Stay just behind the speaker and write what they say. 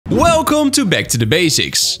Welcome to Back to the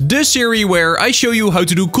Basics, the series where I show you how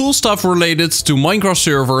to do cool stuff related to Minecraft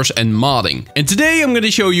servers and modding. And today I'm going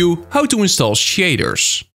to show you how to install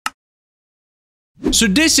shaders. So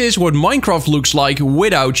this is what Minecraft looks like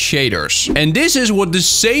without shaders. And this is what the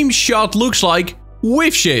same shot looks like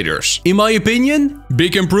with shaders. In my opinion,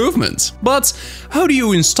 big improvement. But how do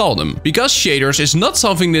you install them? Because shaders is not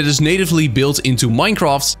something that is natively built into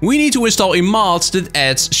Minecraft, we need to install a mod that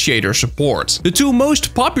adds shader support. The two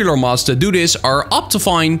most popular mods that do this are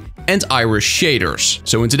OptiFine and Iris shaders.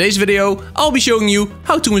 So in today's video, I'll be showing you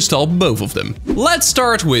how to install both of them. Let's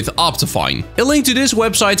start with OptiFine. A link to this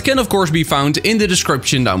website can of course be found in the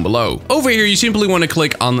description down below. Over here you simply want to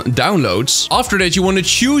click on downloads. After that you want to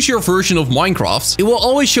choose your version of Minecraft. It will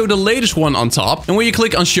always show the latest one on top, and when you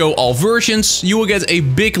click on show all versions, you will get a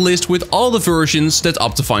big list with all the versions that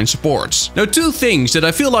OptiFine supports. Now, two things that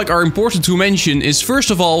I feel like are important to mention is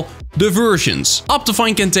first of all, the versions.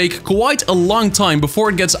 OptiFine can take quite a long time before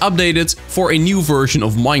it gets updated for a new version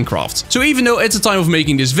of Minecraft. So even though at the time of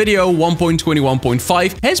making this video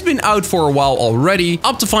 1.21.5 has been out for a while already,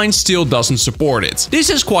 OptiFine still doesn't support it. This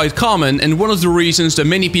is quite common and one of the reasons that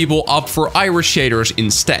many people opt for Iris shaders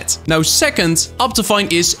instead. Now second,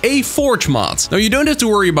 OptiFine is a Forge mod. Now you don't have to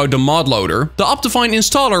worry about the mod loader. The OptiFine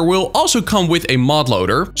installer will also come with a mod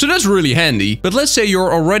loader, so that's really handy. But let's say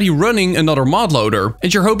you're already running another mod loader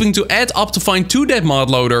and you're hoping to add OptiFine to that mod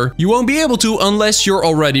loader, you won't be able to unless you're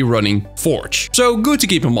already running Forge. So good to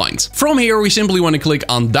keep in mind. From here we simply want to click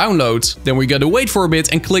on download, then we gotta wait for a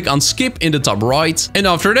bit and click on skip in the top right. And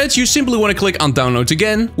after that you simply want to click on download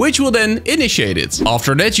again, which will then initiate it.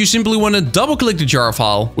 After that you simply want to double click the jar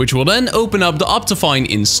file, which will then open up the OptiFine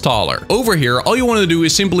installer. Over here all you want to do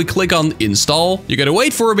is simply click on install, you gotta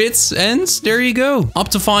wait for a bit, and there you go.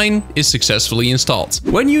 OptiFine is successfully installed.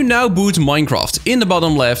 When you now boot Minecraft, in the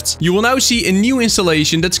bottom left you will now see a new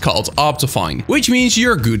installation that's called OptiFine, which means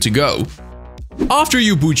you're good to go. After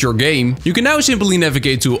you boot your game, you can now simply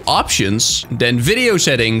navigate to options, then video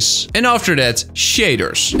settings, and after that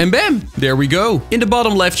shaders. And bam, there we go. In the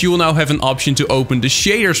bottom left you will now have an option to open the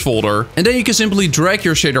shaders folder, and then you can simply drag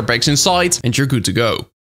your shader packs inside and you're good to go.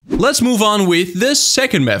 Let's move on with the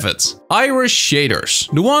second method, Iris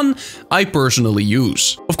shaders, the one I personally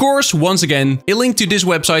use. Of course, once again, a link to this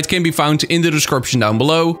website can be found in the description down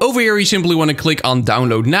below. Over here you simply want to click on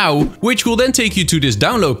download now, which will then take you to this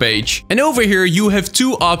download page. And over here you have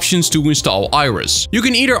two options to install Iris. You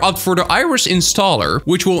can either opt for the Iris installer,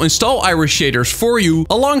 which will install Iris shaders for you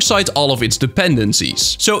alongside all of its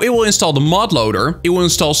dependencies. So it will install the mod loader, it will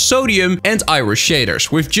install Sodium and Iris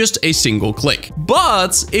shaders with just a single click.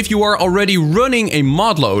 But if you are already running a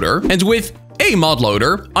mod loader, and with a mod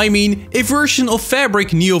loader, I mean a version of Fabric,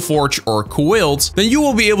 Neoforge or Quilt, then you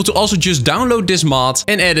will be able to also just download this mod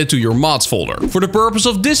and add it to your mods folder. For the purpose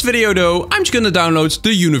of this video though, I'm just gonna download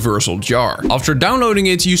the universal jar. After downloading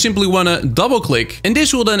it, you simply wanna double click and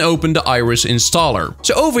this will then open the Iris installer.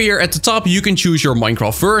 So over here at the top you can choose your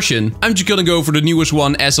Minecraft version. I'm just gonna go for the newest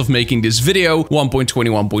one as of making this video,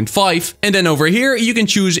 1.21.5. And then over here you can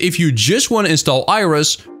choose if you just wanna install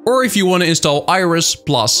Iris or if you want to install Iris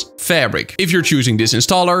plus Fabric. If you're choosing this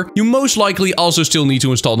installer, you most likely also still need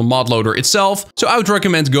to install the mod loader itself, so I would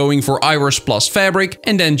recommend going for Iris plus Fabric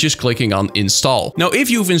and then just clicking on install. Now if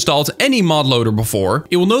you've installed any mod loader before,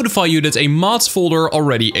 it will notify you that a mods folder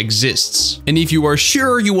already exists. And if you are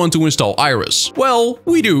sure you want to install Iris, well,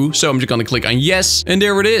 we do, so I'm just gonna click on yes, and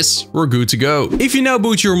there it is, we're good to go. If you now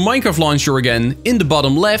boot your Minecraft launcher again, in the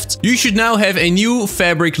bottom left, you should now have a new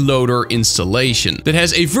Fabric loader installation that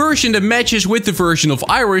has a version that matches with the version of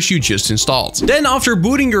Iris you just installed. Then after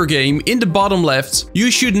booting your game, in the bottom left, you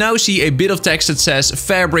should now see a bit of text that says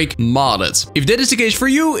Fabric modded. If that is the case for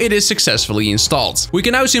you, it is successfully installed. We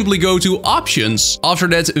can now simply go to options, after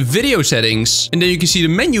that video settings, and then you can see the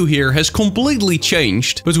menu here has completely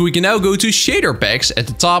changed, but we can now go to shader packs at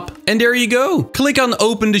the top, and there you go. Click on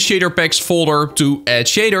open the shader packs folder to add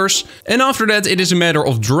shaders, and after that it is a matter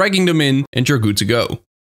of dragging them in and you're good to go.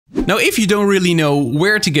 Now, if you don't really know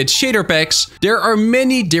where to get shader packs, there are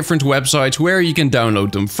many different websites where you can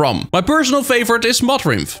download them from. My personal favorite is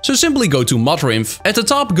Modrinf, so simply go to Modrinf. At the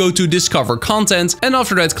top, go to Discover Content, and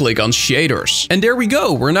after that, click on Shaders. And there we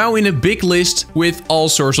go, we're now in a big list with all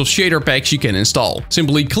sorts of shader packs you can install.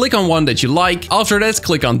 Simply click on one that you like, after that,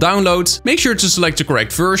 click on Download, make sure to select the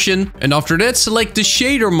correct version, and after that, select the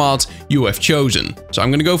shader mod you have chosen. So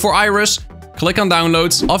I'm gonna go for Iris. click on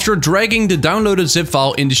download. After dragging the downloaded zip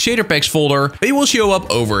file in the shader packs folder, they will show up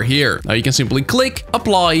over here. Now you can simply click,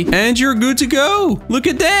 apply, and you're good to go. Look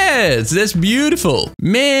at that. That's beautiful.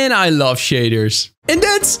 Man, I love shaders. And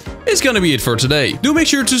that's gonna be it for today. Do make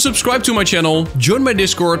sure to subscribe to my channel, join my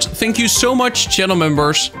Discord. Thank you so much, channel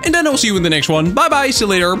members. And then I'll see you in the next one. Bye bye, see you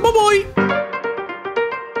later. Bye bye.